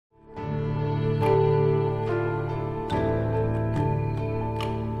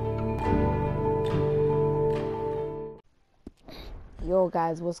Yo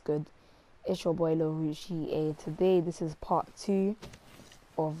guys, what's good? It's your boy Lil Ruchi. Today this is part 2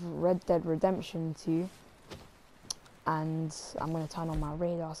 of Red Dead Redemption 2, and I'm gonna turn on my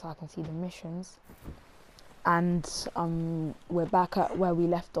radar so I can see the missions. And we're back at where we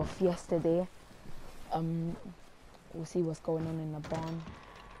left off yesterday. We'll see what's going on in the barn.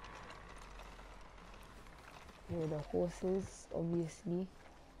 Here are the horses, obviously.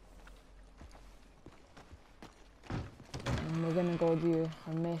 And we're gonna go do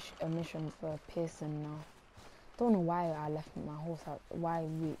a mission for Pearson now. Don't know why I left my horse out. Why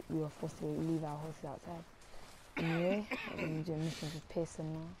we were forced to leave our horses outside. Anyway, we're gonna do a mission for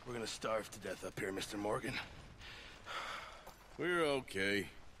Pearson now. We're gonna starve to death up here, Mr. Morgan. We're okay.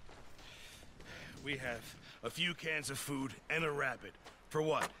 We have a few cans of food and a rabbit. For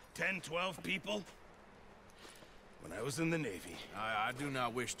what, 10, 12 people? When I was in the Navy... I do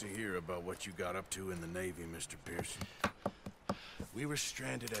not wish to hear about what you got up to in the Navy, Mr. Pearson. We were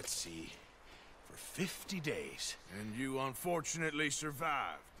stranded at sea for 50 days. And you unfortunately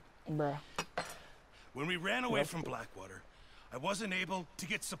survived. Bruh. When we ran away from Blackwater, I wasn't able to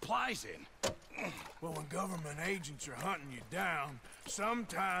get supplies in. Well, when government agents are hunting you down,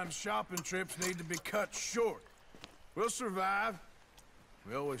 sometimes shopping trips need to be cut short. We'll survive.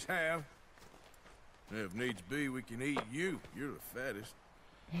 We always have. If needs be, we can eat you. You're the fattest.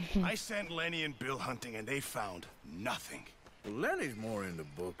 I sent Lenny and Bill hunting, and they found nothing. Well, Lenny's more into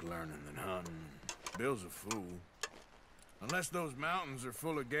book learning than hunting. Bill's a fool. Unless those mountains are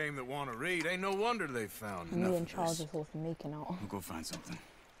full of game that want to read, ain't no wonder they found nothing. Me and Charles are both making out. We'll go find something.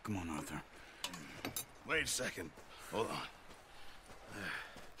 Come on, Arthur. Wait a second. Hold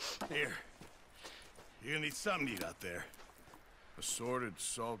on. Here. You're gonna need something to eat out there. Assorted,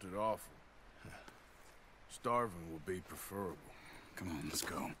 salted offal. Starving will be preferable. Come on, let's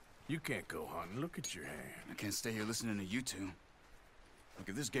go. You can't go hunting. Look at your hand. I can't stay here listening to you two. Look,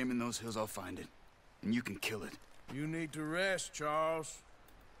 if there's game in those hills, I'll find it. And you can kill it. You need to rest, Charles.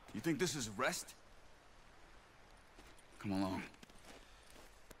 You think this is rest? Come along.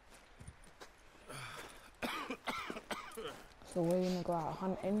 So we're gonna go out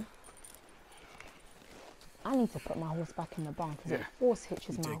hunting. I need to put my horse back in the barn because it force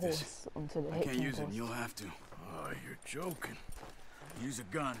hitches my horse onto the hitching post. I can't use it, and you'll have to. Oh, you're joking. Use a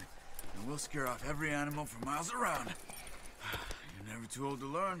gun, and we'll scare off every animal for miles around. You're never too old to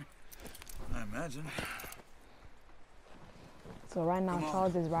learn, I imagine. So right now,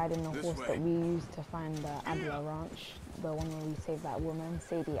 Charles is riding the horse that we used to find the Adler Ranch, the one where we saved that woman,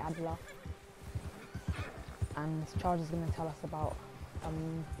 Sadie Adler. And Charles is going to tell us about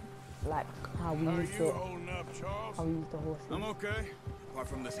like how we used it, up, Charles? how we used the horses. I'm okay, apart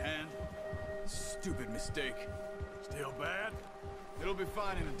from this hand. Stupid mistake. Still bad? It'll be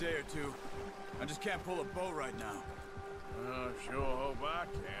fine in a day or two. I just can't pull a bow right now. Sure hope I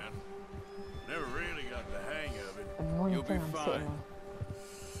can. Never really got the hang of it. Annoying You'll be thing I'm fine. sitting on.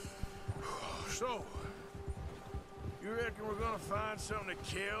 So, you reckon we're gonna find something to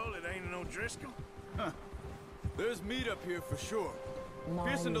kill that ain't no Driscoll? Huh. There's meat up here for sure. No,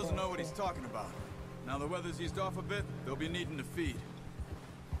 Pearson we doesn't know don't what he's care. talking about. Now the weather's eased off a bit, they'll be needing to feed.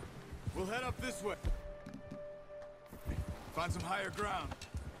 We'll head up this way. Find some higher ground.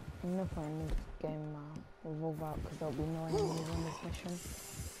 I'm gonna find this game revolve out because there'll be no enemies in this mission.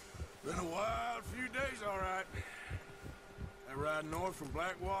 Been a wild few days, all right. That ride north from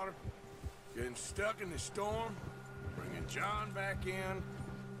Blackwater, getting stuck in the storm, bringing John back in.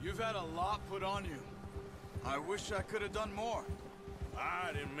 You've had a lot put on you. I wish I could have done more.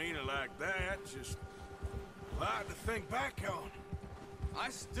 I didn't mean it like that, just a lot to think back on. I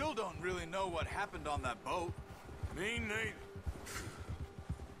still don't really know what happened on that boat. Me neither.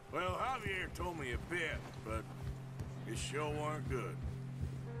 Well, Javier told me a bit, but it sure weren't good.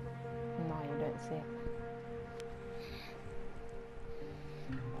 No, you don't see it.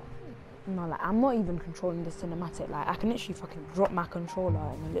 No, like, I'm not even controlling the cinematic. Like, I can literally fucking drop my controller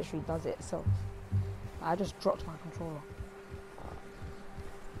and it literally does it itself. I just dropped my controller.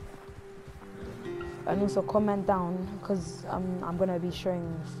 And also comment down, because I'm gonna be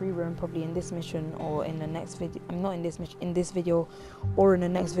showing free roam probably in this mission or in the next video. I'm not in this mission, in this video or in the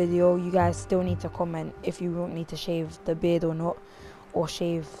next video. You guys still need to comment if you want me to shave the beard or not, or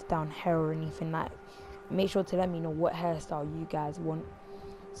shave down hair or anything. Like, make sure to let me know what hairstyle you guys want,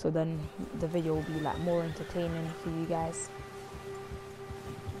 so then the video will be like more entertaining for you guys.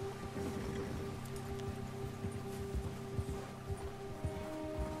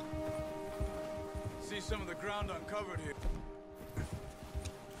 See some of the ground uncovered here.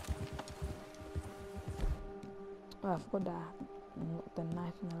 Oh, I forgot that. The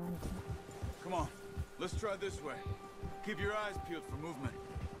knife in the lantern. Come on, Let's try this way. Keep your eyes peeled for movement.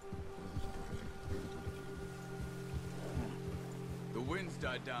 The wind's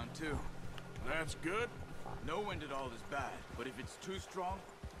died down too. That's good. No wind at all is bad, but if it's too strong,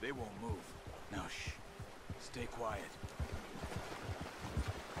 they won't move. Now shh. Stay quiet.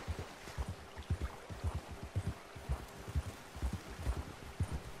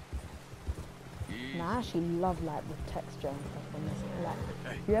 And I actually love like the texture and stuff in this. Like,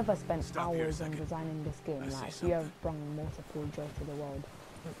 Hey, if you ever spent stop here a hours on second. designing this game, I see like you have something. brought multiple joy to the world.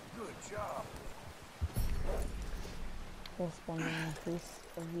 Good job. Horse bonding increase,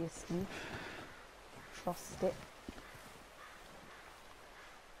 obviously. Trust it.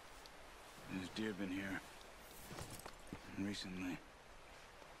 There's deer been here. Recently.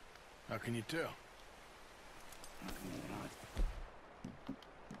 How can you tell? How can you not?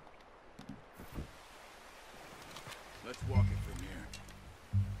 Let's walk it from here.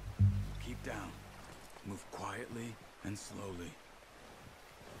 Keep down. Move quietly and slowly.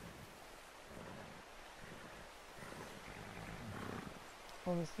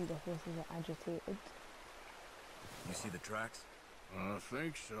 Obviously the horses are agitated. You see the tracks? I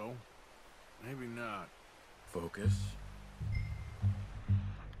think so. Maybe not. Focus.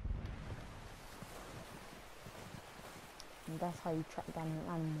 And that's how you track down an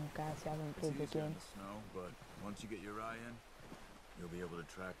animal, guys, who haven't It's played the easier in game. the snow, but once you get your eye in, you'll be able to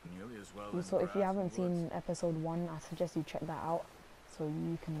track nearly as well. Also, in if you grass and haven't seen woods. episode 1, I suggest you check that out so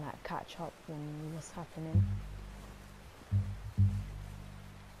you can like catch up on what's happening.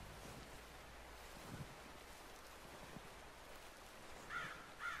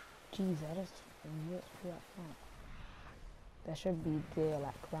 Jeez, I just walked through that plant. There should be deer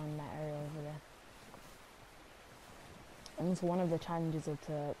like around that area over there. And also one of the challenges is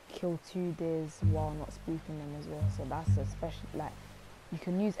to kill 2 deers while not spooking them as well. So that's especially like, you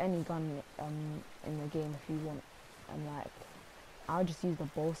can use any gun in the game if you want. And like, I'll just use the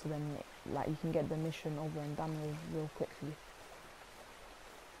bow so then like you can get the mission over and done with real quickly.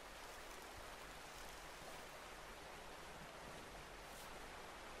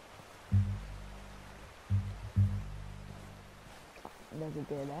 There's a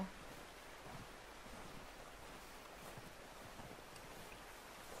deer there.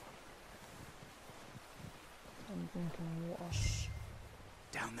 I'm drinking water. Shh.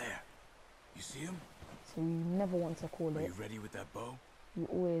 Down there. You see him? So you never want to call Are it. you ready with that bow? You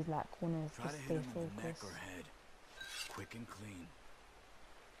always like want Try to to stay hit him in the neck focused. or head. Quick and clean.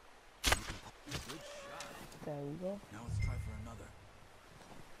 You can pull. Good shot. There we go. Now let's try for another.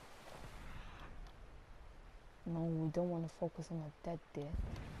 No, we don't want to focus on the dead deer.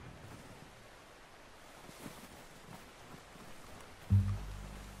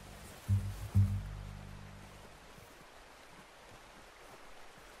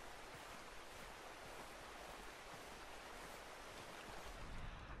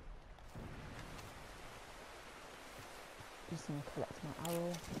 Just gonna collect my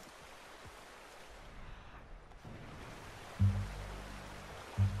arrow.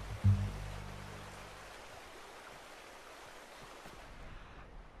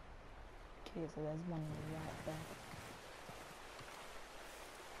 Okay, so there's one right there.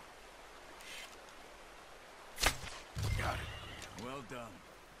 Got it. Well done.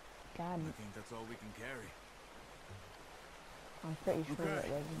 God, I think that's all we can carry. I'm pretty sure that Okay,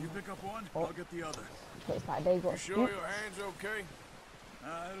 there's you more. pick up one, Oh. I'll get the other. Looks like they got You sure spooked. your hand's okay?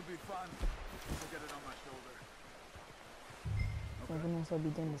 It'll be fun. I'll get it on my shoulder. So I'm gonna also be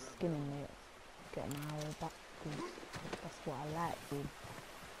doing the skinning, mate. Get my arrow back, 'cause that's what I like, dude.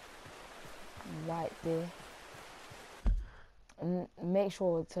 Right there. And make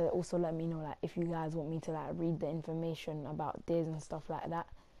sure to also let me know, like, if you guys want me to like read the information about deers and stuff like that.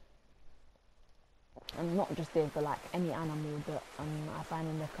 And not just deers, but like any animal that I find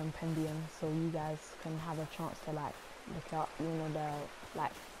in the compendium, so you guys can have a chance to like look up. You know, the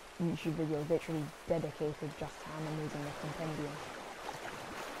like YouTube videos literally dedicated just to animals in the compendium.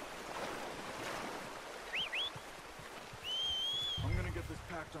 I'm gonna get this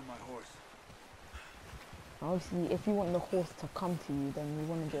packed on my horse. Obviously, if you want the horse to come to you, then you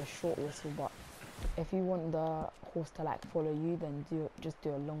want to do a short whistle. But if you want the horse to like follow you, then just do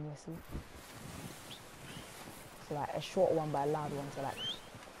a long whistle. So like a short one but a loud one. So like.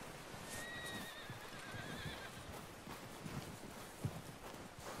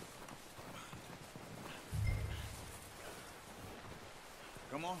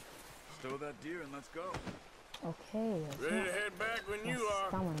 Come on, stow that deer and let's go. Okay. It's Ready not to head back when you a are.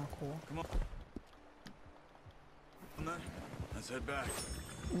 stamina core. Come on. And then, let's head back.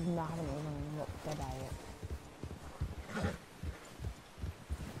 Even though I haven't even unlocked Deadeye yet.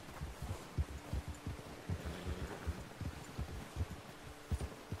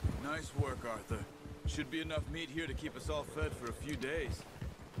 Nice work, Arthur. Should be enough meat here to keep us all fed for a few days.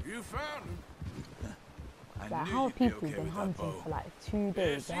 You found him. Like, how have people been hunting for like 2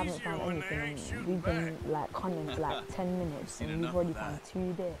 days? They haven't found anything. And we've been like hunting for like 10 minutes, and we've already found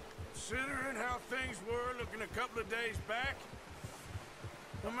 2 deer. Considering how things were looking a couple of days back,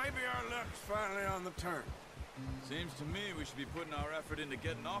 well, maybe our luck's finally on the turn. Seems to me we should be putting our effort into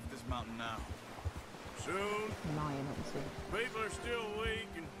getting off this mountain now. Soon. No, you're not soon. People are still weak,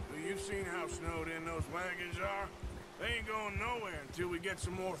 and well, you've seen how snowed in those wagons are. They ain't going nowhere until we get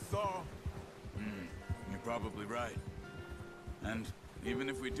some more thaw. You're probably right. And even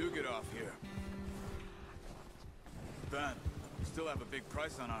if we do get off here, Ben, we still have a big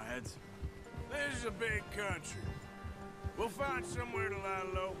price on our heads. This is a big country. We'll find somewhere to lie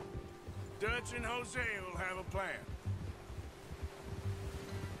low. Dutch and Jose will have a plan.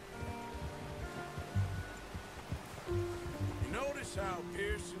 You notice how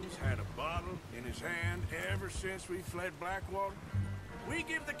Pearson's had a bottle in his hand ever since we fled Blackwater? We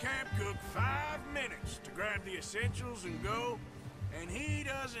give the camp cook 5 minutes to grab the essentials and go, and he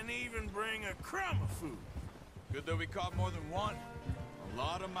doesn't even bring a crumb of food. Good that we caught more than one. A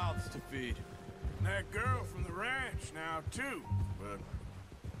lot of mouths to feed. And that girl from the ranch now, too, but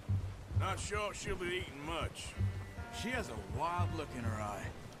not sure she'll be eating much. She has a wild look in her eye.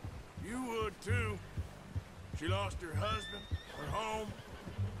 You would, too. She lost her husband, her home,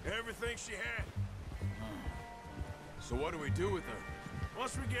 everything she had. So what do we do with her?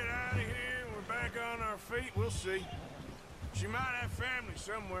 Once we get out of here and we're back on our feet, we'll see. She might have family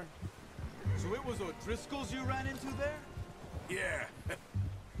somewhere. So it was O'Driscoll's you ran into there? Yeah.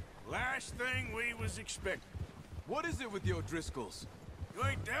 Last thing we was expecting. What is it with the O'Driscolls? You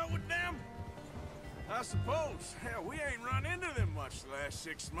ain't dealt with them? I suppose. Hell, we ain't run into them much the last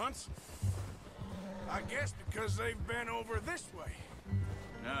 6 months. I guess because they've been over this way.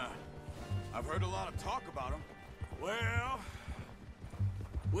 Nah. I've heard a lot of talk about them. Well,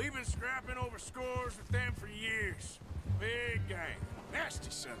 we've been scrapping over scores with them for years. Big gang. Nasty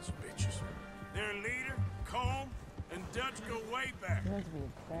sons of bitches. Their leader, Combe, and Dutch go way back.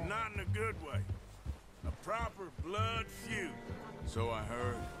 Not in a good way. A proper blood feud. So I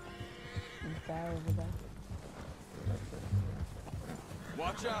heard. Bear over there.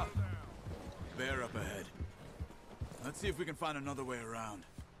 Watch out! Bear up ahead. Let's see if we can find another way around.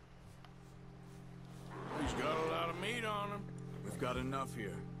 He's got a lot of meat on him. We've got enough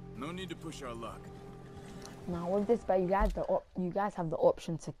here. No need to push our luck. Now with this bet, you guys have the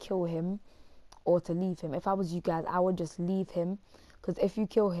option to kill him or to leave him. If I was you guys, I would just leave him, because if you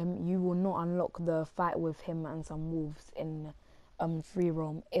kill him, you will not unlock the fight with him and some wolves in free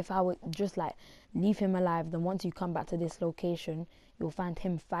roam. If I would just like leave him alive, then once you come back to this location, you'll find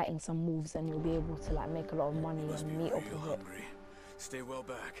him fighting some wolves, and you'll be able to like make a lot of money and meet off of it. Stay well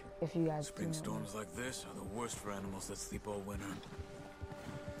back. If you guys Spring storms like this are the worst for animals that sleep all winter.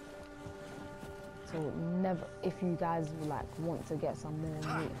 So never, if you guys like want to get some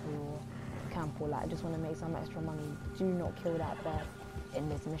more meat for your camp, or like just want to make some extra money, do not kill that bear in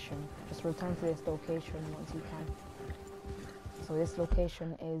this mission. Just return to this location once you can. So this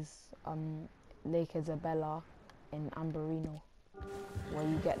location is Lake Isabella in Amberino, where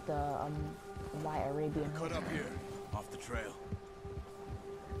you get the white Arabian. Cut up here, off the trail.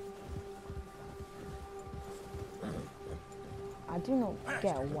 I do not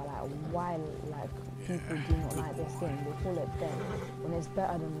get why people do not like this game. They call it dead when it's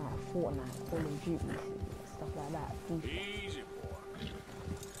better than like Fortnite, Call of Duty, stuff like that. Easy, boy.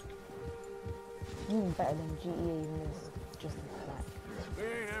 Even better than GTA, even it's just like. We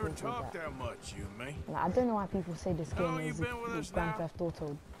ain't ever talked that much, you and me. Like, I don't know why people say this game you've is been with us Grand now? Theft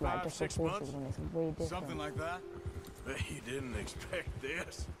Auto, like 5, just 6 for horses, months? when it's way different. Something like that? Bet you didn't expect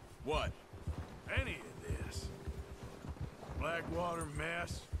this. What? Any of this. Blackwater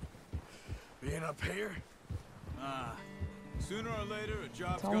mess. Being up here. Sooner or later, a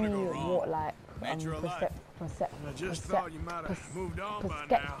job's Tell gonna me go wrong. what like Nature alive. I just thought you might have moved on by now.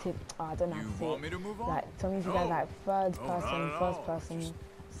 perspective. Oh, I don't know how You to say want it. me to move on? Like, tell me if you No. guys like third No, not person, at first all. person, Just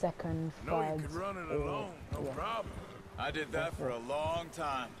second, No, you third. could run it or- alone, no yeah. problem. I did that for a long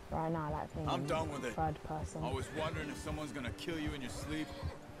time. Right now, I like thinking I'm done with it. third person. Always wondering if someone's gonna kill you in your sleep.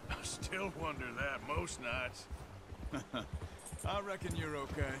 I still wonder that most nights. I reckon you're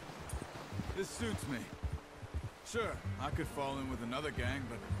okay. This suits me. Sure, I could fall in with another gang,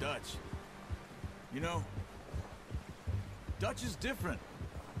 but Dutch. You know, Dutch is different.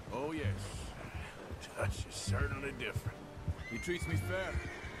 Oh, yes. Dutch is certainly different. He treats me fair.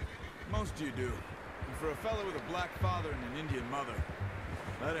 Most of you do. And for a fellow with a black father and an Indian mother,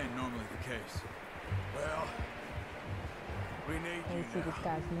 that ain't normally the case. Well, We need And you you see this now.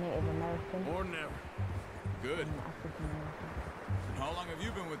 guy's Native American More than ever. Good. and African American. And how long have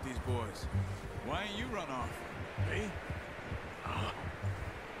you been with these boys? Why ain't you run off? Me? 20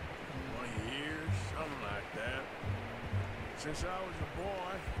 years, something like that. Since I was a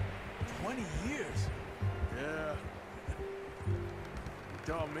boy. 20 years? Yeah. He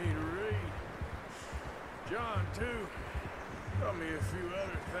taught me to read. John, too. Taught me a few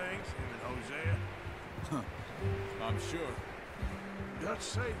other things, him and Hosea. I'm sure. Dutch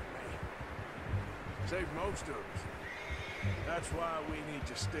saved me. Saved most of us. That's why we need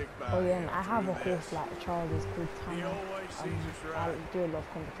to stick by Oh yeah, him and I have a through horse this. like Charles is called He Tanner. always sees us I right. do a lot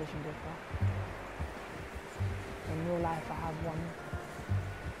of competition with her. In real life, I have one.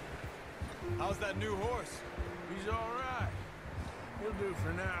 How's that new horse? He's all right. He'll do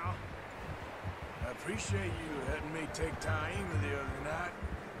for now. I appreciate you letting me take Taima the other night.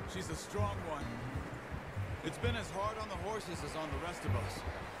 She's a strong one. It's been as hard on the horses as on the rest of us.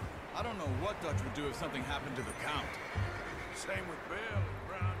 I don't know what Dutch would do if something happened to the Count. Same with Bill and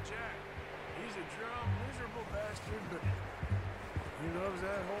Brown Jack. He's a drum, miserable bastard, but he loves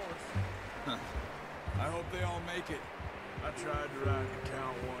that horse. I hope they all make it. I tried to ride the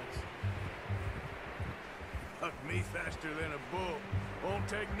Count once. Hucked me faster than a bull. Won't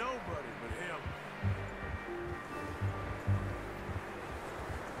take nobody but him.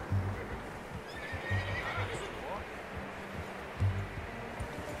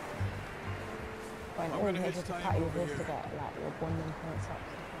 But in I'm all gonna measures, hitch to Taima pat your over horse here. to get like your bonding points up.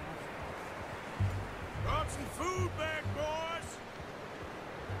 Brought some food back, boys!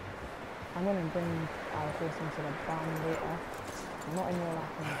 I'm gonna bring our horse into the barn later. Not in real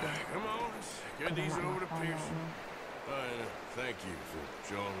life, again. Come on, let's get these over to Pearson. Thank you for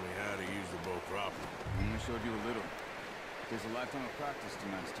showing me how to use the bow properly. I only showed you a little. There's a lifetime of practice to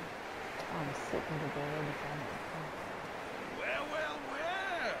master. I'm sick of the bow already. So I'm not fun. Well, well,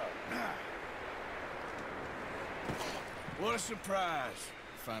 well! What a surprise.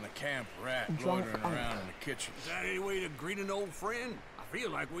 Find a camp rat Drunk loitering uncle. around in the kitchen. Is that any way to greet an old friend? I feel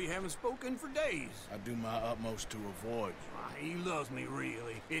like we haven't spoken for days. I do my utmost to avoid you. Ah, he loves me,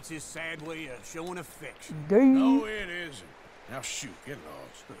 really. It's his sad way of showing affection. Gay. No, it isn't. Now shoot, get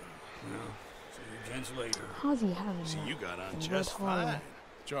lost. Well, see you gents later. How's he having See, that? you got on Red just Horror. fine.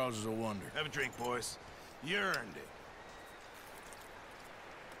 Charles is a wonder. Have a drink, boys. You earned it.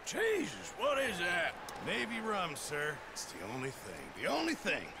 Jesus, what is that? Navy rum, sir. It's the only thing. The only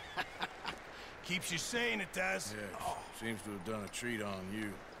thing. Keeps you sane, it does. Yeah, seems to have done a treat on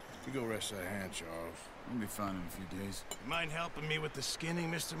you. You go rest that hand, Charles. I'll be fine in a few days. You mind helping me with the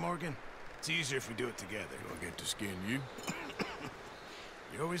skinning, Mr. Morgan? It's easier if we do it together. Do I get to skin you?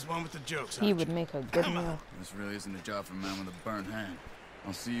 You're always one with the jokes, He aren't would you? make a good Come on. meal. This really isn't a job for a man with a burnt hand.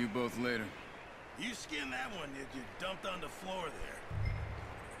 I'll see you both later. You skinned that one you dumped on the floor there.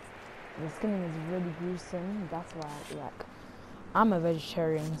 The skinning is really gruesome. That's why, like, I'm a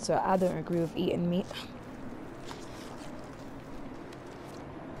vegetarian, so I don't agree with eating meat.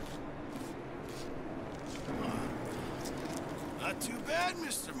 Not too bad,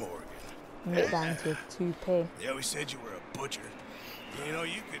 Mr. Morgan. Make that into a toupee. They always said you were a butcher. You know,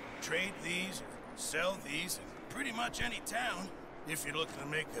 you could trade these or sell these in pretty much any town. If you're looking to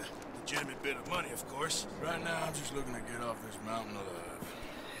make a legitimate bit of money, of course. Right now, I'm just looking to get off this mountain alive.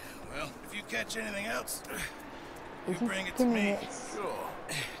 Well, if you catch anything else, you Is he bring it to skinning me. its Sure.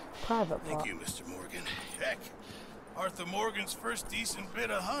 private Thank part? you, Mr. Morgan. Heck, Arthur Morgan's first decent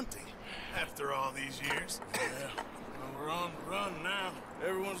bit of hunting after all these years. Yeah. Well, we're on the run now.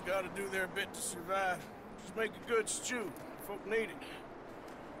 Everyone's got to do their bit to survive. Just make a good stew. Folk need it.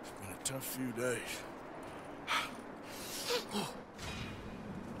 It's been a tough few days.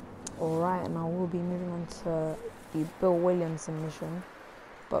 Alright, and I will be moving on to the Bill Williamson mission.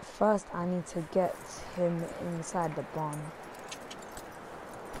 But first, I need to get him inside the barn.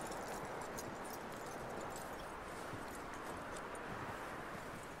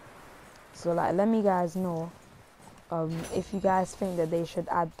 So, like, let me guys know if you guys think that they should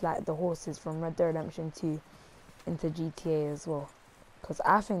add, like, the horses from Red Dead Redemption 2 into GTA as well. Because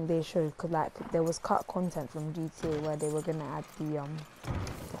I think they should, because, like, there was cut content from GTA where they were going to add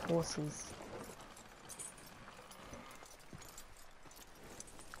the horses.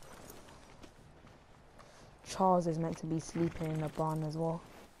 Charles is meant to be sleeping in the barn as well.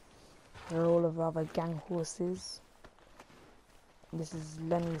 There are all of the other gang horses. This is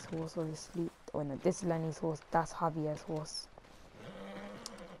Lenny's horse, obviously. Oh no, this is Lenny's horse. That's Javier's horse.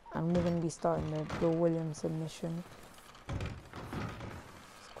 And we're going to be starting the Bill Williamson mission.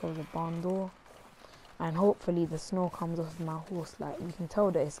 Let's close the barn door. And hopefully the snow comes off of my horse. Like, you can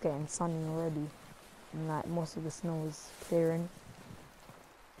tell that it's getting sunny already. and like most of the snow is clearing.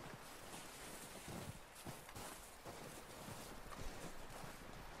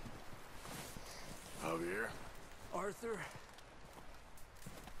 Javier, Arthur?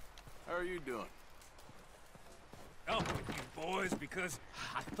 how are you doing? Up with you boys because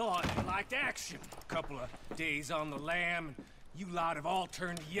I thought you liked action. A couple of days on the lam, and you lot have all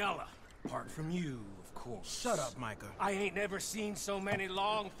turned yellow. Apart from you, of course. Shut up, Micah. I ain't never seen so many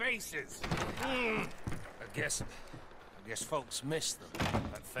long faces. I guess folks miss them.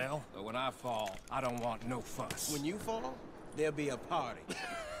 That fell. But when I fall, I don't want no fuss. When you fall, there'll be a party.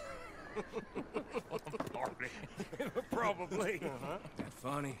 Party. Probably. That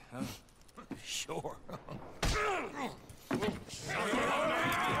funny, huh? Sure. I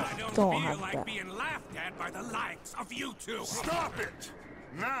don't Don't feel have like that. being laughed at by the likes of you two. Stop it!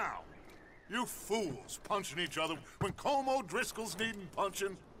 Now! You fools punching each other when Colm O'Driscoll's needing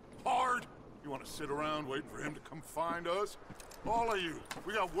punching hard. You want to sit around waiting for him to come find us? All of you,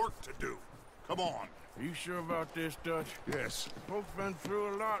 we got work to do. Come on. Are you sure about this, Dutch? Yes. Folks been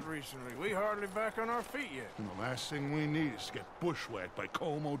through a lot recently. We hardly back on our feet yet. And the last thing we need is to get bushwhacked by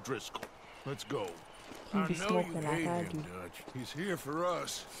Colm O'Driscoll. Let's go. He I be know smoking you like hate I him, do. Dutch. He's here for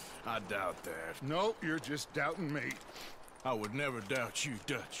us. I doubt that. No, you're just doubting me. I would never doubt you,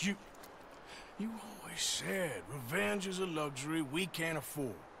 Dutch. You always said revenge is a luxury we can't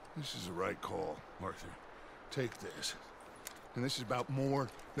afford. This is the right call, Arthur. Take this. And this is about more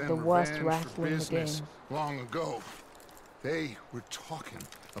than The worst revenge rifle for in the business. game. Long ago, they were talking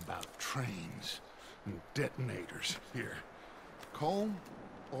about trains and detonators here. Colm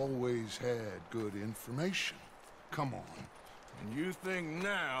always had good information. Come on. And you think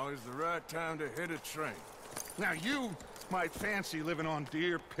now is the right time to hit a train? Now you might fancy living on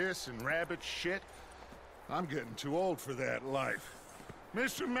deer piss and rabbit shit. I'm getting too old for that life.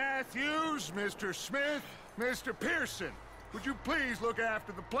 Mr. Matthews, Mr. Smith, Mr. Pearson, would you please look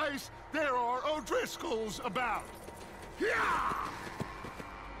after the place? There are O'Driscolls about. Yeah!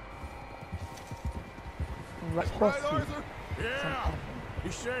 Right, Right, course Arthur? Yeah. He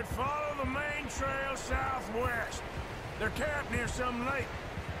said follow the main trail southwest. They're camped near some lake.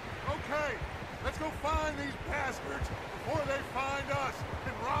 Okay, let's go find these bastards before they find us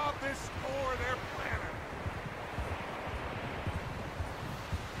and rob this store they're planning.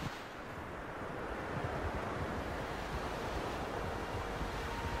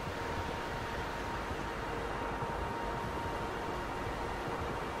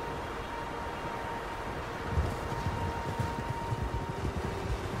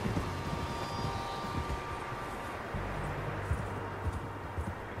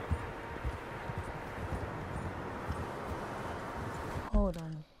 Hold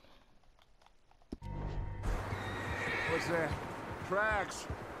on. What's that? Tracks.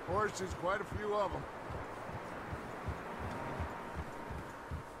 Horses, quite a few of them.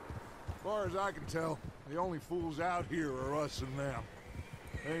 As far as I can tell, the only fools out here are us and them.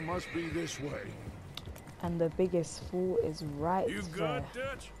 They must be this way. And the biggest fool is right You there. good,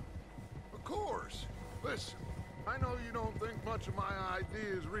 Dutch? Of course. Listen, I know you don't think much of my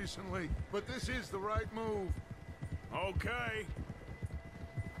ideas recently, but this is the right move. Okay.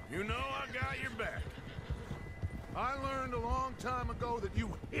 You know I got your back. I learned a long time ago that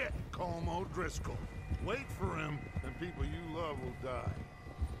you hit Colm O'Driscoll. Wait for him, and people you love will die.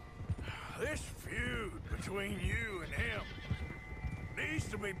 This feud between you and him needs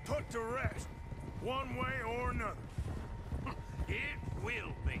to be put to rest, one way or another. It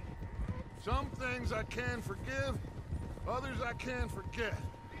will be. Some things I can forgive, others I can forget.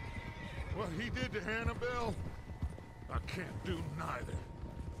 What he did to Hannibal, I can't do neither.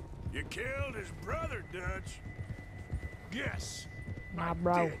 You killed his brother, Dutch. Yes, Nah, I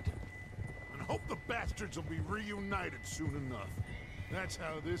bro. did. And hope the bastards will be reunited soon enough. That's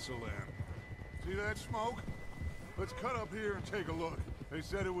how this'll end. See that smoke? Let's cut up here and take a look. They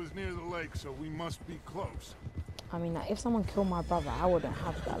said it was near the lake, so we must be close. I mean, like, if someone killed my brother, I wouldn't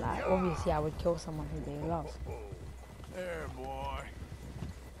have that. Like, obviously, I would kill someone who they love. There, boy.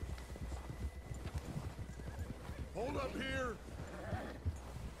 Hold up here.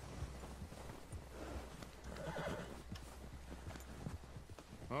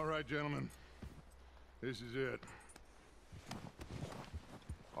 All right, gentlemen. This is it.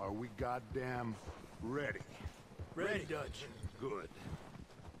 Are we goddamn ready? Ready, Dutch. Good.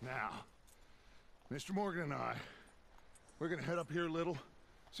 Now, Mr. Morgan and I, we're gonna head up here a little,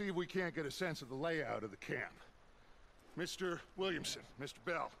 see if we can't get a sense of the layout of the camp. Mr. Williamson, Mr.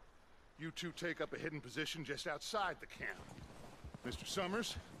 Bell, you two take up a hidden position just outside the camp. Mr.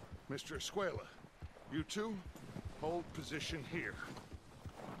 Summers, Mr. Escuela, you two hold position here.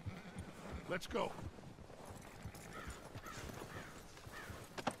 Let's go.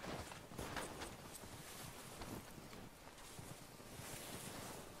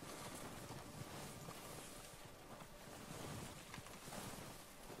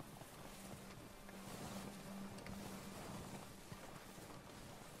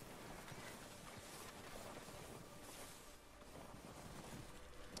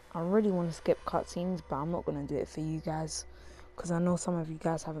 I really want to skip cutscenes, but I'm not going to do it for you guys, because I know some of you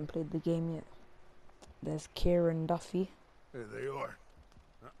guys haven't played the game yet. There's Kieran Duffy. There they are.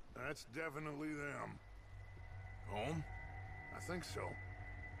 That's definitely them. Home? I think so.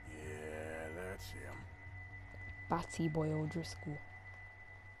 Yeah, that's him. Batty Boy O'Driscoll.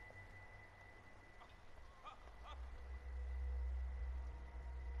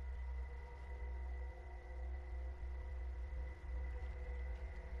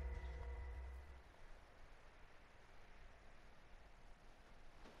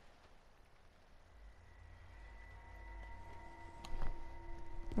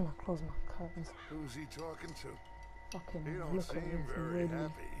 I'm gonna close my curtains. Who's he talking to? Fucking He don't look at seem him, very really.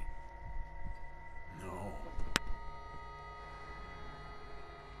 happy. No.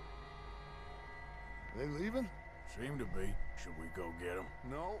 They leaving? Seem to be. Should we go get him?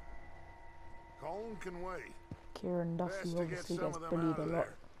 No. Colin can wait. Kieran Duffy Best to get obviously some gets of them bullied out a of lot.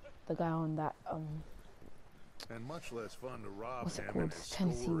 there. The guy on that And much less fun to rob What's it him called? and his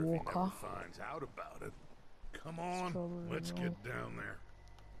Tennessee store if he Walker. never finds out about it. Come on, Strawberry let's roll. get down there.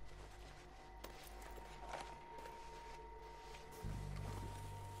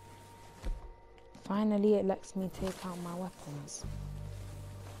 finally it lets me take out my weapons.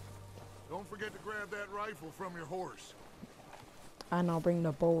 Don't forget to grab that rifle from your horse. And I'll bring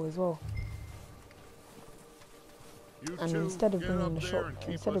the bow as well. You And two, instead of get bringing up the there shot, and keep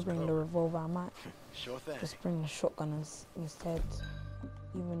instead us of bringing the covered. revolver, I might Sure thing. just bring the shotgun instead.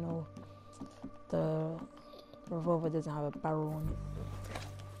 Even though the revolver doesn't have a barrel on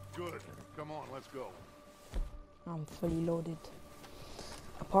it. Good. Come on, let's go. I'm fully loaded.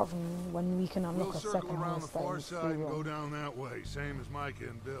 Apart from when we can unlock We'll a circle second around horse the that far is side free and go roam. down that way, same as Micah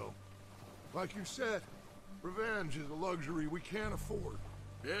and Bill. Like you said, revenge is a luxury we can't afford.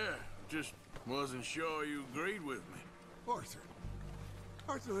 Yeah, just wasn't sure you agreed with me.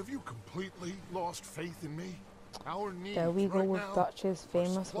 Arthur, have you completely lost faith in me? Our needs There we go right with now Dutch's are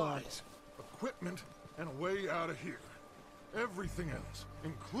famous supplies, equipment, and a way out of here. Everything else,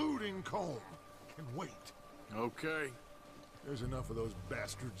 including Colm, can wait. Okay. There's enough of those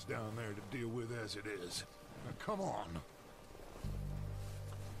bastards down there to deal with as it is. Now come on.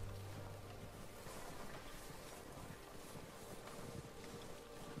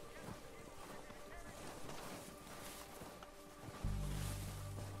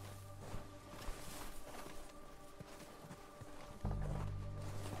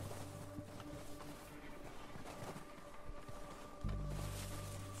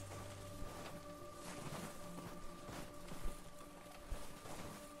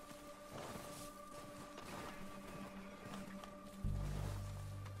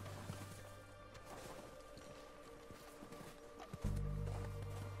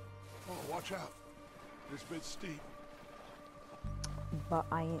 Oh, watch out. This bit's steep. But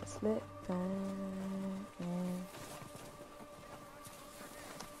I ain't slipping.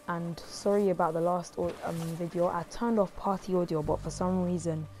 And sorry about the last video. I turned off party audio, but for some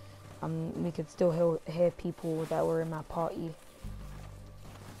reason, we could still hear people that were in my party.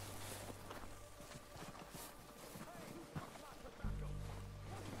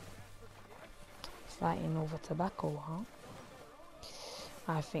 Fighting over tobacco, huh?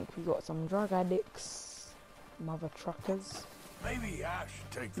 I think we got some drug addicts, mother truckers. Maybe I should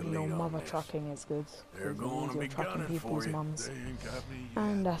take the You lead know, on mother this. trucking is good. They're 'Cause it going means to you're be trucking gunning for people's you. mums, They ain't got me yet.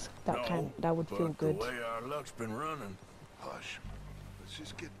 and that would feel but good. the way our luck's been running. Hush. Let's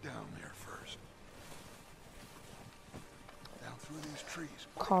just get down there first. Down through these trees.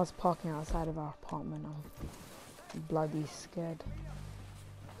 Cars parking outside of our apartment. I'm bloody scared.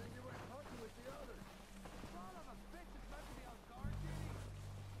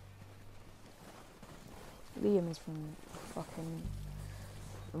 Liam is from fucking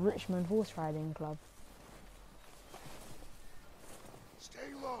Richmond Horse Riding Club.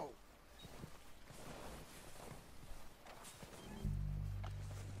 Stay low.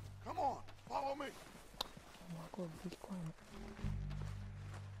 Come on, follow me. Oh my god, be quiet.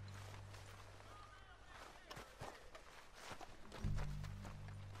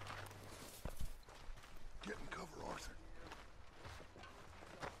 Get in cover, Arthur.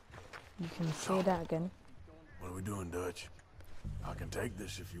 You can say that again. What are we doing, Dutch? I can take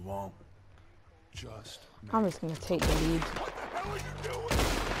this if you want. Just I'm just gonna take the lead what the hell are you doing?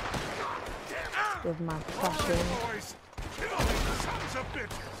 with my passion. Boys, kill these sons of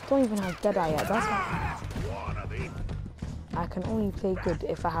bitches. Don't even have Deadeye yet. That's why One of these. I can only play good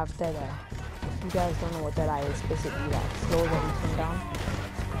if I have Deadeye. If you guys don't know what Deadeye is, basically that slows everything down.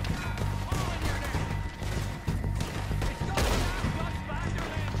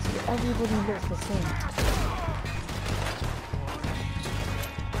 See, everybody looks the same.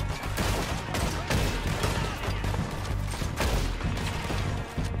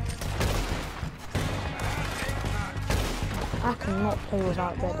 I cannot play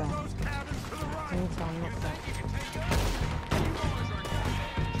without dead eye. I need to unlock that.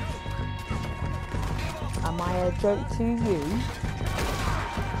 Am I a joke to you?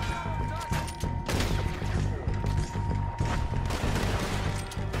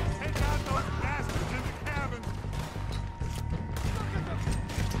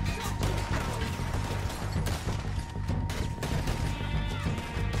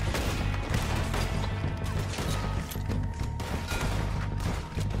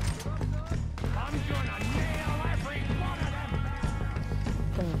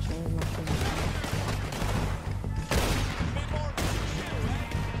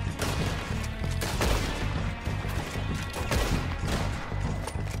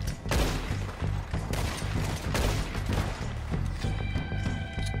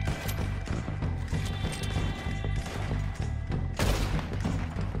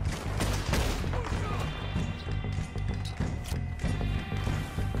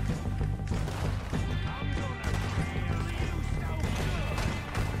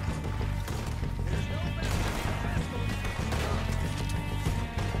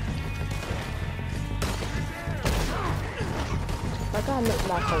 That guy looked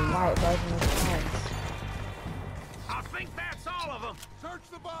like a white version of Christ. I think that's all of them. Search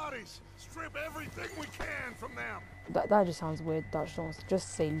the bodies. Strip everything we can from them. That just sounds weird, Dutch. Don't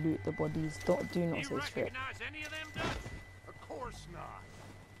just say loot the bodies. Do not say strip. Recognize any of them, Dutch? Of course not.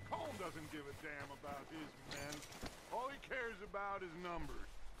 Colm doesn't give a damn about his men. All he cares about is numbers.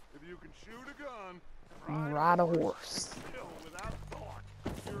 If you can shoot a gun And ride a horse. kill without thought,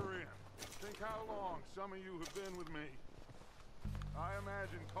 you're in. Think how long some of you have been with me. I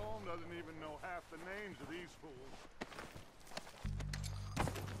imagine Colm doesn't even know half the names of these fools.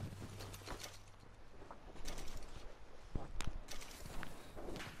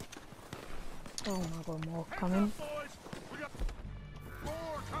 Oh my god, more coming. Boys, we got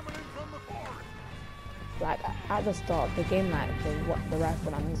more coming in from the forest. Like at the start of the game, like the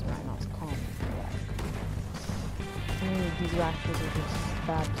rifle I'm using right now is calm. Like, these rifles are just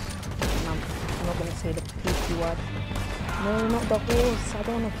bad. And I'm not gonna say the PC word. No, not the horse. I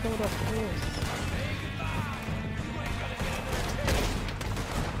don't want to kill the horse.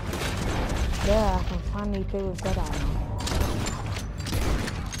 Yeah, I can finally play with Dead Eye now.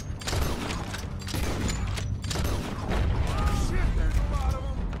 Shit, there's a lot of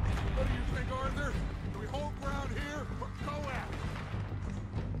them. What do you think, Arthur? Do we hold ground here or go at it?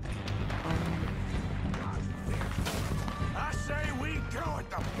 I say we go at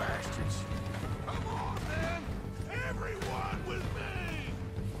the bastards. Come on, then. Everyone with me.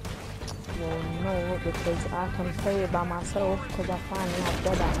 Well, no, because I can play it by myself because I finally have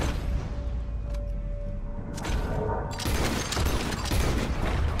Dead Eye.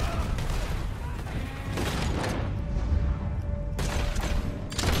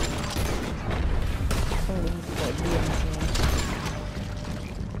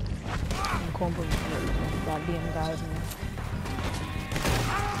 That DM guys, man.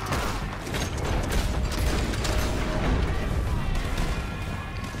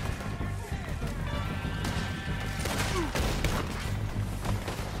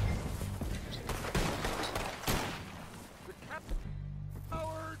 The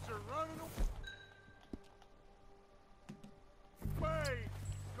cowards are running away.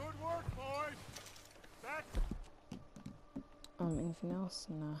 Good work, boys. That's Anything else?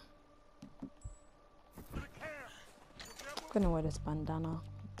 Nah. to the camp. You'll get what I'm gonna wear this bandana.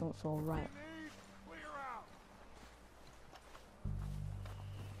 Don't feel right. we need. Clear out.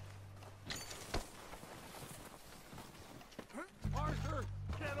 Arthur,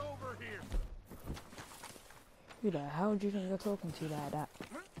 get over here. Who the hell do you think you're talking to like that?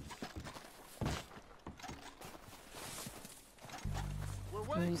 We're Maybe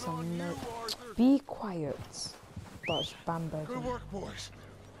waiting on some you, note. Arthur. Be quiet, Dutch Bamberger. Good work, boys.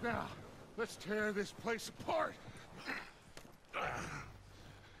 Now, let's tear this place apart.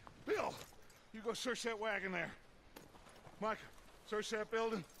 Bill, you go search that wagon there. Mike, search that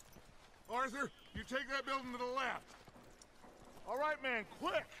building. Arthur, you take that building to the left. All right, man,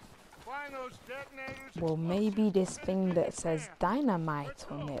 quick. Find those detonators. Well, maybe this thing that says dynamite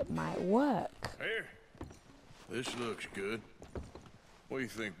on it might work. Here. This looks good. What do you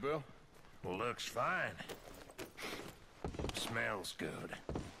think, Bill? Looks fine. Smells good.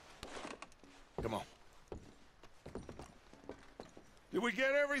 Come on. Did we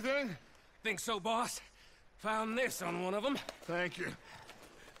get everything? Think so, boss? Found this on one of them. Thank you.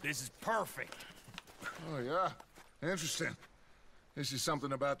 This is perfect. Oh, yeah? Interesting. This is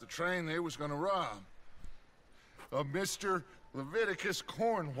something about the train they was gonna rob. Of Mr. Leviticus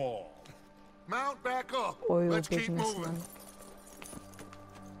Cornwall. Mount back up. Oil Let's keep moving. businessman.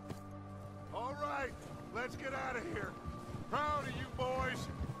 right, let's get out of here. Proud of you boys.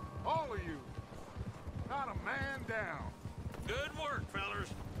 All of you. Not a man down. Good work, fellers.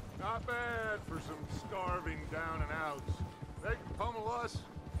 Not bad for some starving down and outs. They can pummel us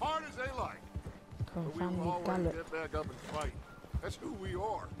hard as they like. But we will always get back up and fight. That's who we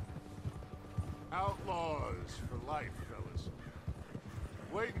are. Outlaws for life, fellas.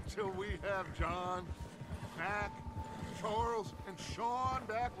 Wait until we have John, Mac, Charles, and Sean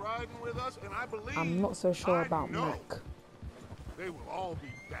back riding with us, and I believe... I'm not so sure about Mac. They will all be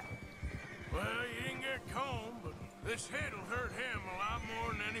back. Well, you didn't get Combe, but this hit'll hurt him a lot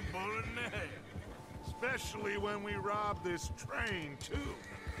more than any bullet in the head. Especially when we rob this train, too.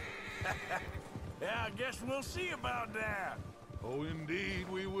 Yeah, I guess we'll see about that. Oh, indeed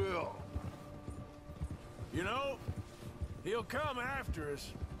we will. You know, he'll come after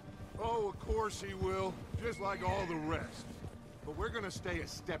us. Oh, of course he will, just like all the rest. But we're gonna stay a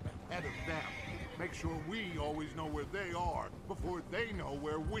step ahead of them. Make sure we always know where they are before they know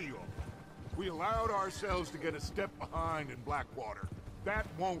where we are. We allowed ourselves to get a step behind in Blackwater. That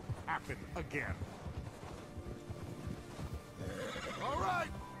won't happen again. All right,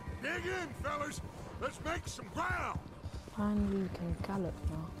 dig in, fellas. Let's make some ground. Finally, we can gallop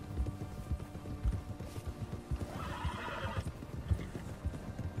now.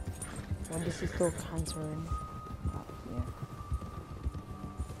 Well, this is still cantering. Yeah.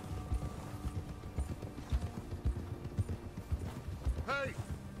 Hey,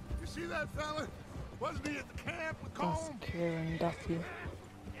 you see that fella? Wasn't he at the camp with That's Combe? Kieran Duffy.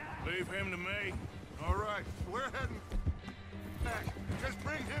 Leave him to me. All right, we're heading back. Just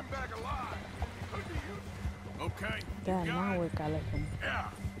bring him back alive. Good to you. Okay. There, now we're galloping. Yeah.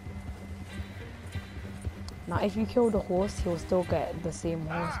 Now, if you kill the horse, he'll still get the same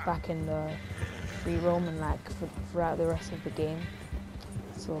horse back in the free roam and like throughout the rest of the game.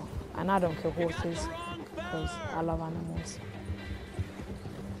 So, and I don't kill horses because I love animals.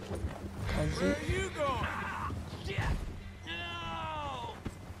 Where are you going? Shit! No!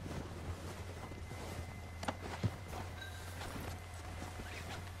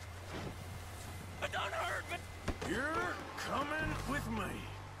 It don't hurt, but you're coming with me.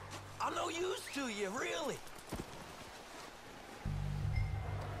 I'm no use to you, really.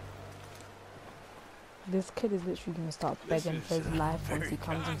 This kid is literally gonna start begging for his life once he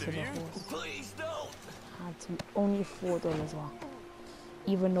comes into the horse. Please don't. Had to only $4 well.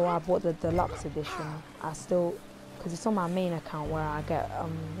 Even though I bought the deluxe edition, I still, because it's on my main account where I get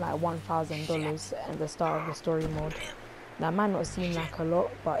like $1,000 at the start of the story mode. That might not seem like a lot,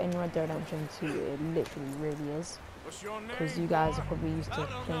 but in Red Dead Redemption 2 it literally really is. What's your name? Because you guys are probably used to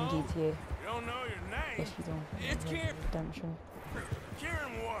playing GTA. You don't know your name? If you don't, It's Red Dead Redemption.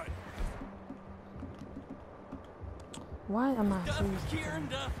 Kieran what? Why am I so Kieran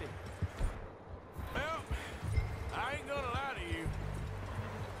Duffy. Well, I ain't gonna lie to you.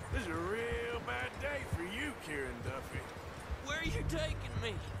 This is a real bad day for you, Kieran Duffy. Where are you taking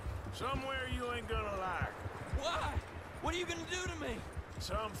me? Somewhere you ain't gonna like. Why? What are you gonna do to me?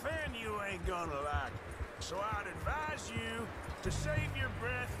 Something you ain't gonna like. So I'd advise you to save your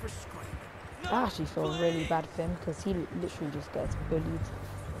breath for screaming. No, I actually feel really please. bad for him because he literally just gets bullied.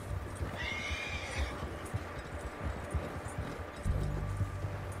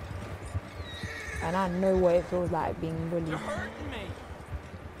 And I know what it feels like being bullied. You're hurting me.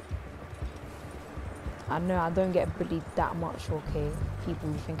 I know I don't get bullied that much, okay? People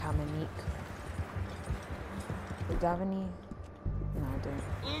who think I'm unique. Do you have any? No, I don't.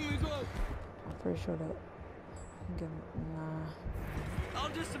 Let me go. I'm pretty sure that... Nah. I'll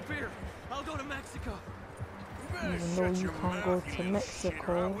disappear. I'll go to Mexico. You better Even though shut you your can't go mouth, to you Mexico shit,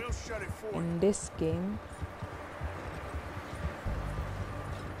 or I will shut it for you. in this game,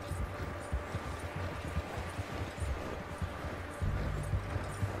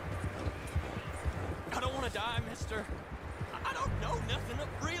 I don't want to die, mister. I don't know nothing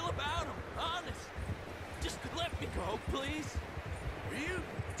real about him, honest. Just let me go, please. Are you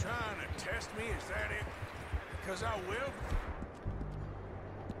trying to test me? Is that it? Because I will.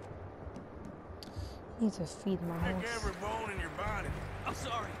 need to feed my Break horse. every bone in your body. I'm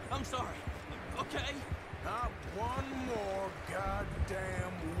sorry. I'm sorry. Okay? Not one more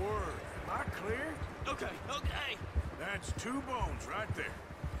goddamn word. Am I clear? Okay, okay. That's 2 bones right there.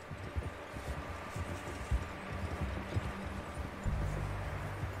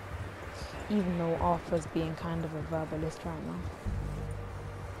 Even though Arthur's being kind of a verbalist right now.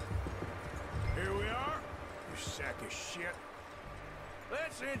 Here we are, you sack of shit.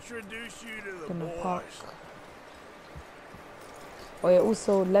 Let's introduce you to the Gonna boys. park. Oh yeah,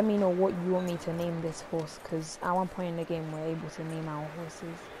 also let me know what you want me to name this horse, because at one point in the game we're able to name our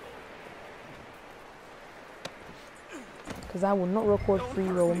horses. because I will not record free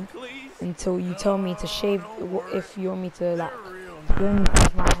roam until you tell me to shave. If you want me to like, if you want me to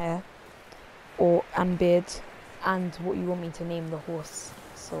shave my hair and beard, and what you want me to name the horse.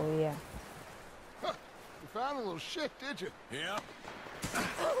 So yeah. Huh. You found a little shit, did you? Yeah.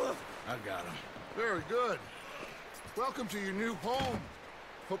 I got him. Very good. Welcome to your new home.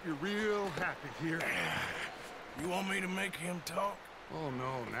 Hope you're real happy here. You want me to make him talk? Oh,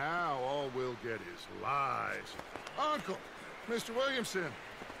 no, now all we'll get is lies. Uncle, Mr. Williamson,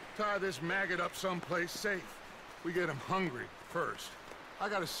 tie this maggot up someplace safe. We get him hungry first. I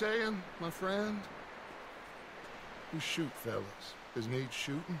got a saying, my friend. You shoot fellas as need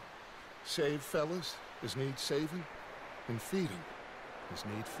shooting, save fellas as need saving, and feed 'em as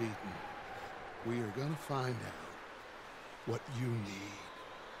need feeding. We are gonna find out what you need.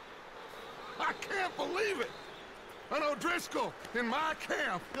 I can't believe it! An O'Driscoll in my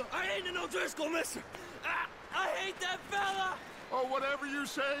camp! I ain't an O'Driscoll, mister! I hate that fella! Oh, whatever you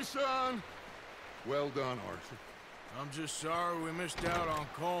say, son. Well done, Arthur. I'm just sorry we missed out on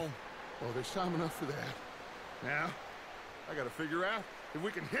Colm. Oh, there's time enough for that. Now, I gotta figure out if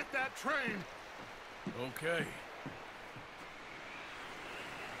we can hit that train. Okay.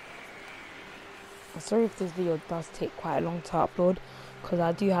 Sorry if this video does take quite a long to upload, because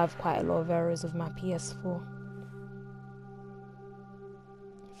I do have quite a lot of errors with my PS4.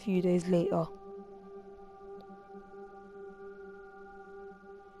 A few days later.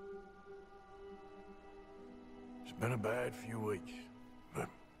 It's been a bad few weeks, but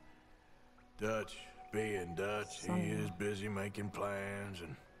Dutch being Dutch, he is busy making plans,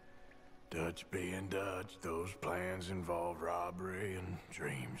 and Dutch being Dutch, those plans involve robbery and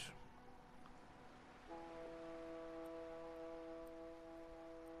dreams.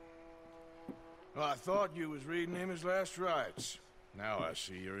 Well, I thought you was reading him his last rites. Now I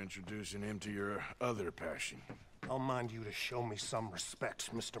see you're introducing him to your other passion. I'll mind you to show me some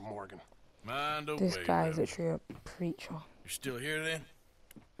respect, Mr. Morgan. Mind away, This guy is Bill. actually a preacher. You're still here then?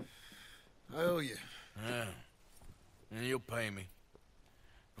 I owe you. Yeah. And you'll pay me.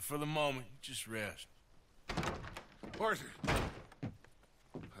 But for the moment, just rest. Arthur,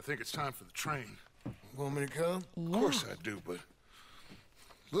 I think it's time for the train. Want me to come? Yeah. Of course I do, but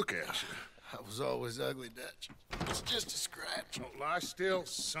look at you. I was always ugly, Dutch. It's just a scratch. Don't lie still,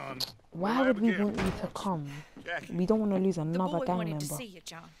 son. Why We'll would we Abigail want you to wants. come? Jackie. We don't want to lose The another boy gang wanted member. to see you,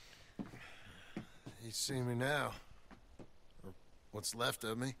 John. You see me now. Or what's left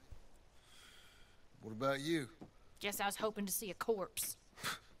of me. What about you? Guess I was hoping to see a corpse.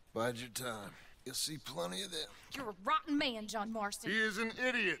 Bide your time. You'll see plenty of them. You're a rotten man, John Marston. He is an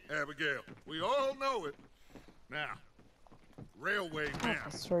idiot, Abigail. We all know it. Now, railway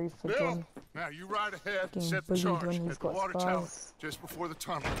man. Sorry for Bill, John. now you ride ahead and Getting set the bullied charge when he's at the got water tower scars. just before the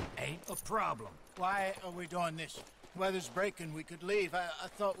tunnel. Ain't a problem. Why are we doing this? Weather's breaking, we could leave. I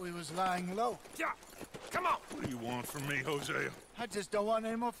thought we was lying low. Yeah, come on. What do you want from me, Hosea? I just don't want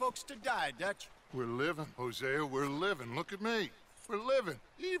any more folks to die, Dutch. We're living, Hosea, we're living. Look at me. We're living,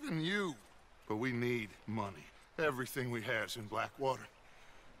 even you. But we need money. Everything we have's in Blackwater.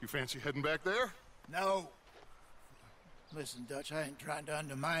 You fancy heading back there? No. Listen, Dutch, I ain't trying to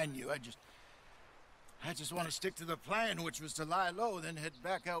undermine you. I just want to stick to the plan, which was to lie low, then head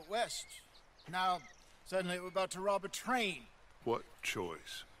back out west. Now, suddenly we're about to rob a train. What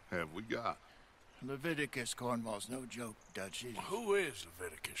choice have we got? Leviticus Cornwall's no joke, Dutch. Who is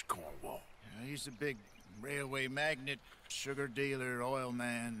Leviticus Cornwall? He's a big railway magnate, sugar dealer, oil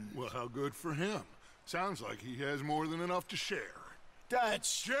man. Well, how good for him. Sounds like he has more than enough to share.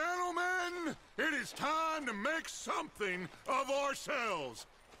 Dutch! Gentlemen, it is time to make something of ourselves.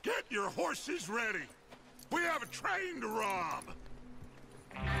 Get your horses ready. We have a train to rob.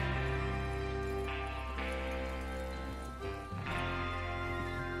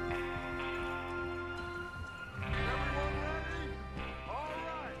 Everyone ready? All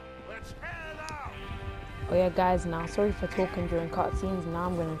right, let's head out. Oh yeah, guys. Now, sorry for talking during cutscenes. Now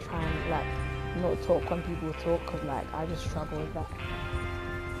I'm gonna try and like not talk when people talk, cause like I just struggle with that.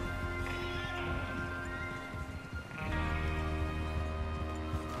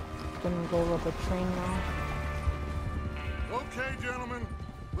 Gonna go rob a train now. Okay, gentlemen,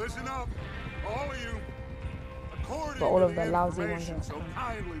 listen up, all of you. According But all to of the lousy ones information are so coming.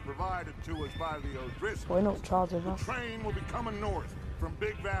 kindly provided to us by the O'Driscolls, We're not Charles with the us. train will be coming north from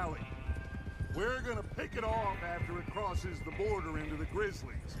Big Valley. We're gonna pick it off after it crosses the border into the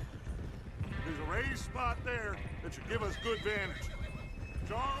Grizzlies. There's a raised spot there that should give us good vantage.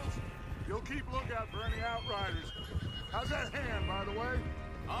 Charles, you'll keep lookout for any outriders. How's that hand, by the way?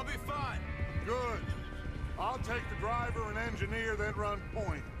 I'll be fine. Good. I'll take the driver and engineer, then run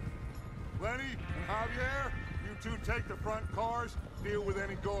point. Lenny and Javier, you two take the front cars, deal with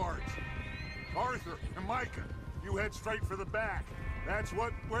any guards. Arthur and Micah, you head straight for the back. That's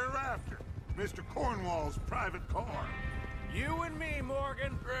what we're after. Mr. Cornwall's private car. You and me,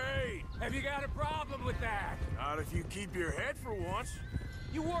 Morgan. Great. Have you got a problem with that? Not if you keep your head for once.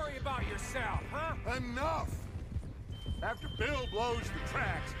 You worry about yourself, huh? Enough! After Bill blows the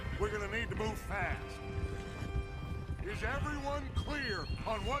tracks, we're gonna need to move fast. Is everyone clear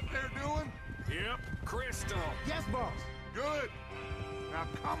on what they're doing? Yep. Crystal. Yes, boss. Good. Now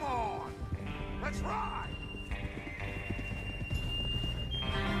come on. Let's ride.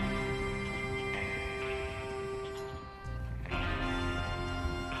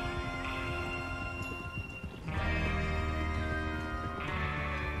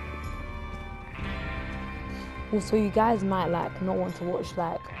 Also, you guys might like not want to watch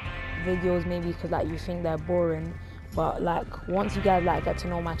like videos maybe because like you think they're boring, but like once you guys like get to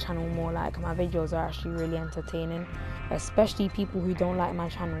know my channel more, like my videos are actually really entertaining, especially people who don't like my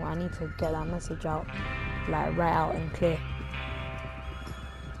channel. I need to get that message out, like right out and clear.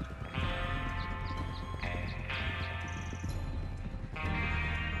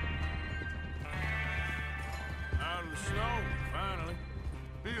 Out of the snow, finally.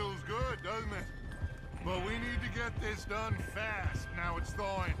 Feels good, doesn't it? But we need to get this done fast. Now it's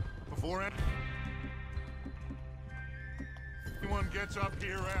thawing. Before anyone gets up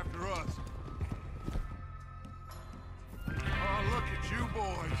here after us. Oh, look at you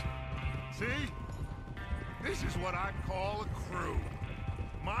boys. See? This is what I call a crew.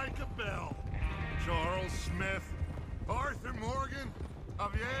 Micah Bell, Charles Smith, Arthur Morgan,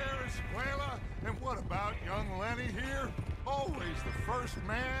 Javier Escuela, and what about young Lenny here? Always the first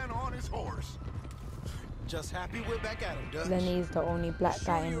man on his horse. Just happy we're back at him, Dutch. Lenny's the only black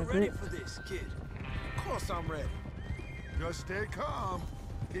guy in the You're ready group. for this, kid. Of course I'm ready. Just stay calm.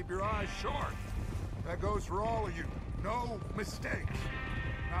 Keep your eyes sharp. That goes for all of you. No mistakes.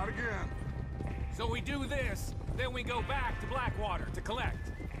 Not again. So we do this, then we go back to Blackwater to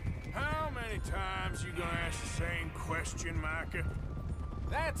collect. How many times you gonna ask the same question, Micah?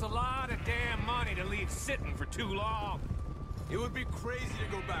 That's a lot of damn money to leave sitting for too long. It would be crazy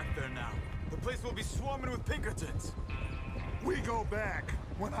to go back there now. The place will be swarming with Pinkertons. We go back.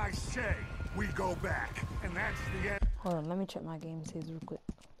 When I say we go back. And that's the end. Hold on, let me check my game saves real quick.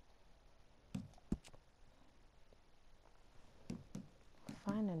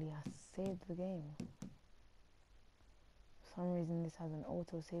 Finally, I saved the game. For some reason, this has an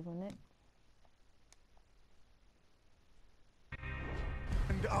auto save on it.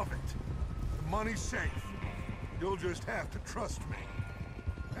 End of it. The money's safe. You'll just have to trust me.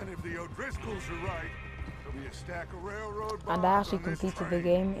 And if the O'Driscolls are right, there'll be a stack of railroad bonds. And I actually on this completed the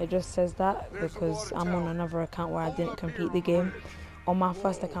train. game. It just says that There's a because water I'm on tower. another account where I Hold didn't up here complete the on game. bridge. On my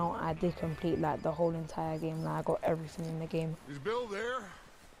first Whoa. account, I did complete like the whole entire game. Like I got everything in the game. Is Bill there?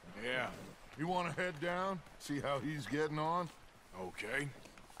 Yeah. You want to head down? See how he's getting on? Okay.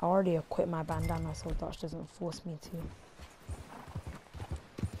 I already equipped my bandana so Dutch doesn't force me to.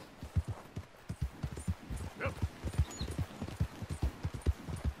 Yep.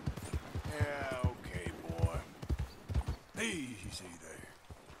 Yeah, okay, boy. Easy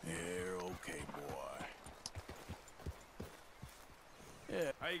there. Yeah, okay, boy.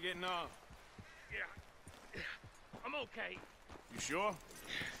 Yeah, how you getting on? Yeah, I'm okay. You sure?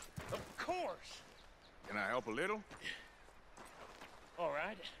 Of course. Can I help a little? All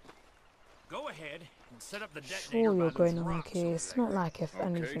right. Go ahead and set up the detonator Sure, by you're those going on rocks okay. over It's there. not like if Okay,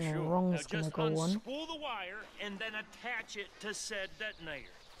 anything sure. wrong Now is gonna just go on. unspool the wire and then attach it to said detonator.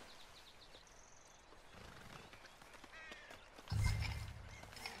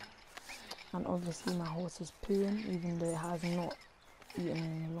 And obviously my horse is pooing, even though it has not eaten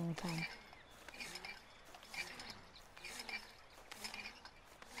in a long time.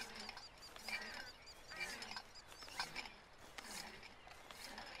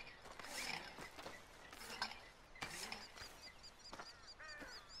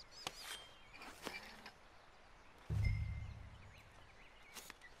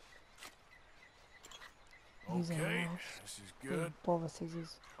 Using a Okay, mouse. this is good. Bother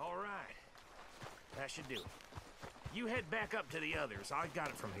scissors. All right. That should do it. You head back up to the others. I got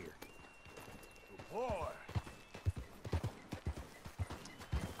it from here. Boy,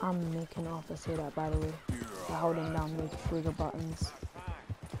 I'm making Arthur say that, by the way. By holding down the trigger buttons.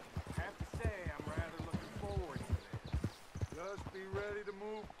 I have to say, I'm rather looking forward to this. Just be ready to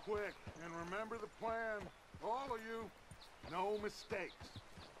move quick. And remember the plan. All of you, no mistakes.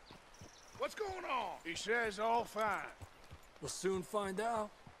 What's going on? He says all fine. We'll soon find out.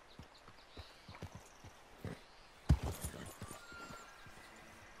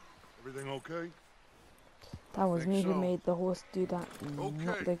 Everything okay? That was me who made the horse do that, not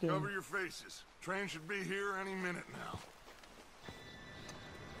the Okay, game. cover your faces. Train should be here any minute now.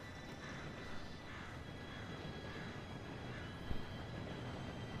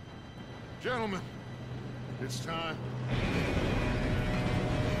 Gentlemen, it's time.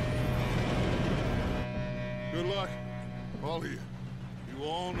 Good luck, all of you. You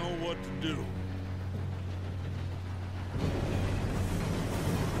all know what to do.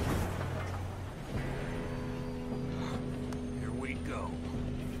 Here we go.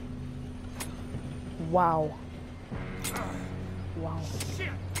 Wow. Wow. Shit!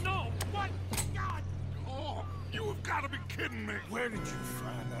 No! What? God! Oh, you have got to be kidding me! Where did you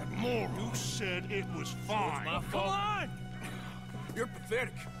find that moron? You said it was fine. My fault. Come on! You're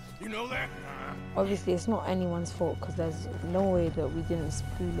pathetic. You know that? Obviously, it's not anyone's fault because there's no way that we didn't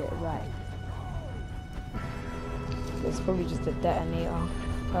spool it right. It's probably just a detonator.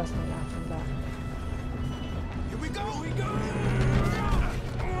 Personally, I think that. Here we go! Here we go!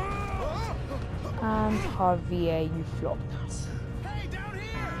 And Javier, you flopped. Hey, down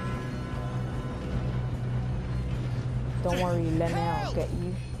here! Don't worry, Lenny, I'll get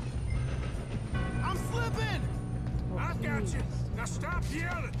you. I'm slipping! Oh, I got you. please. Now stop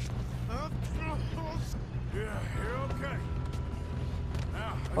yelling. Yeah, you're okay.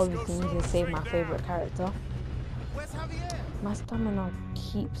 Now, let's Obviously, go need to slow save this my thing favorite down. character. Where's Javier? My stamina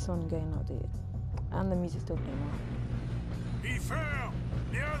keeps on going out, dude. And the music's still playing now. He fell.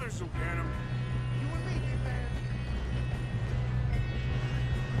 The others will get him. You and me, big man.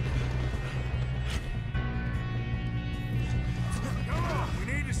 Come on,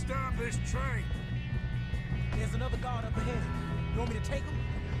 we need to stop this train. There's another guard up ahead. You want me to take him?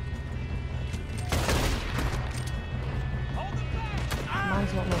 Hold him back!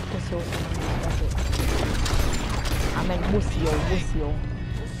 Mine's not no pussy or something. That's it. I meant wussy.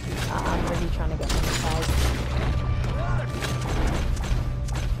 I'm really trying to get monetized.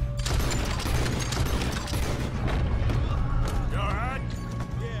 You alright?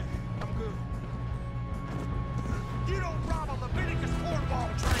 Yeah, I'm good. You don't rob a Leviticus cornball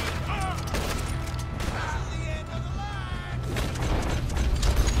train. That's the end of the line!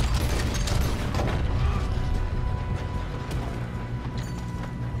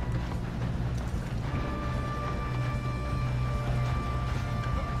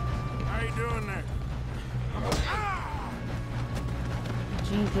 How you doing there?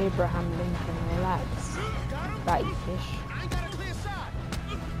 Jeez, Abraham Lincoln, relax. Fatty fish. I ain't got a clear shot.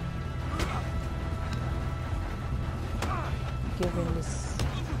 Giving this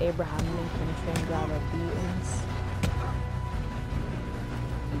Abraham Lincoln train driver beatings.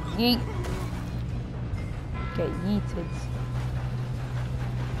 Yeet. Get yeeted.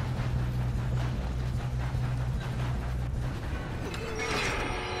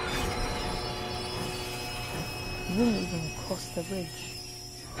 You wouldn't even cross the bridge.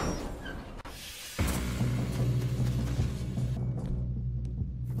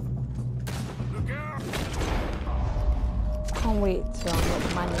 Look out. Can't wait to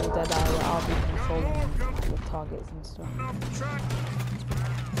unlock manual Deadeye where I'll be controlling the targets and stuff. Off the track.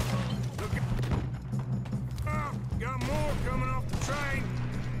 Look out. Got more coming off the train.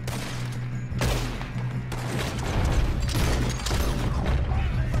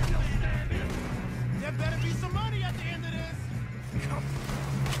 There better be some money at the end of this.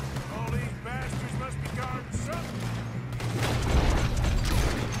 All these bastards must be guarding something.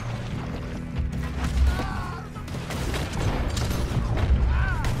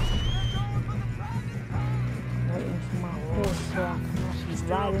 Waiting for my horse so I can actually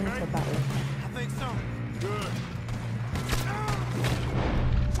ride into battle. I think so. Good.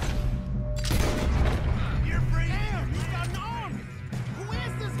 You're free. Damn, he's got an army. Who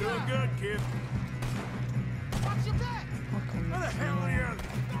is this guy? Doing good, kid. Watch your back. Okay, Where the hell are the others?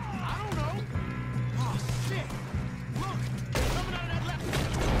 I don't know. Oh, shit. Look, they're coming out of that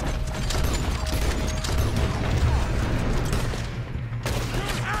left.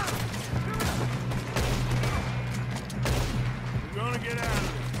 We're gonna get out of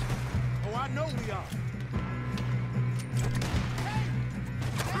this. Oh, I know we are. Hey!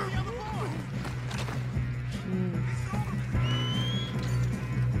 Hey, the other boy! Jeez.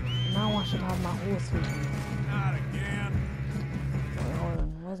 Now I should have my horse with me. Not again. Wait, hold on.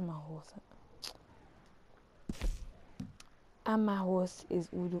 Where's my horse at? And my horse is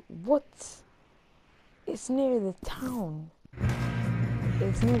Udo. What? It's near the town.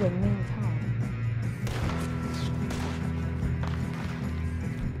 It's near the main town.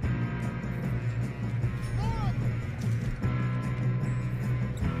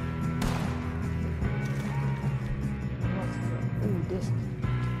 Ooh, this.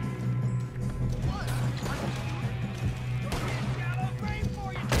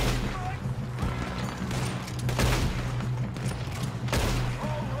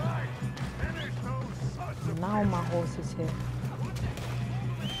 how my horse is here.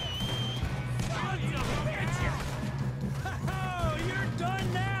 Oh, you're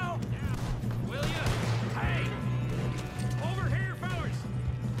done now. Will you? Hey, over here, fellas.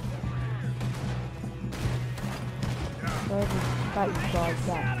 Where did that dog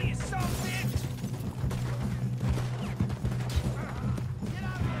back? You son of a bitch.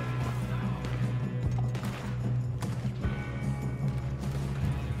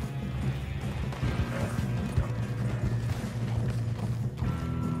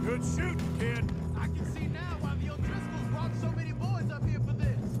 Good shooting, kid. I can see now why the O'Driscolls brought so many boys up here for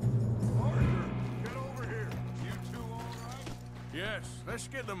this. Arthur, get over here. You two all right? Yes, let's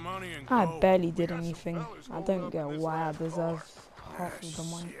get the money and I go. barely We did got some anything. fellas I holed don't up get in this why I last car. deserve half of the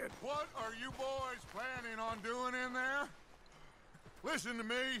money. Shit. What are you boys planning on doing in there? Listen to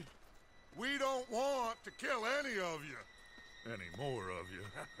me. We don't want to kill any of you. Any more of you?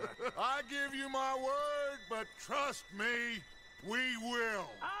 I give you my word, but trust me, we will.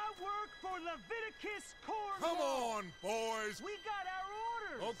 I work for Leviticus Corps. Come on, boys. We got our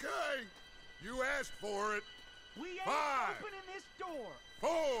orders. Okay, you asked for it. We ain't 5, opening this door.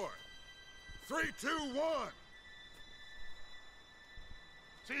 4, 3, 2, 1.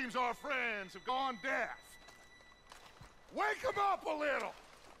 Seems our friends have gone deaf. Wake them up a little.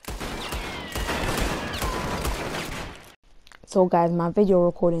 So guys, my video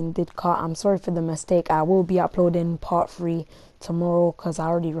recording did cut. I'm sorry for the mistake. I will be uploading part 3 tomorrow because I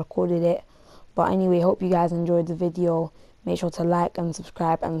already recorded it. But anyway, hope you guys enjoyed the video. Make sure to like and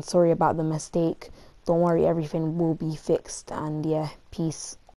subscribe, and sorry about the mistake. Don't worry, everything will be fixed. And yeah,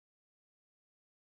 peace.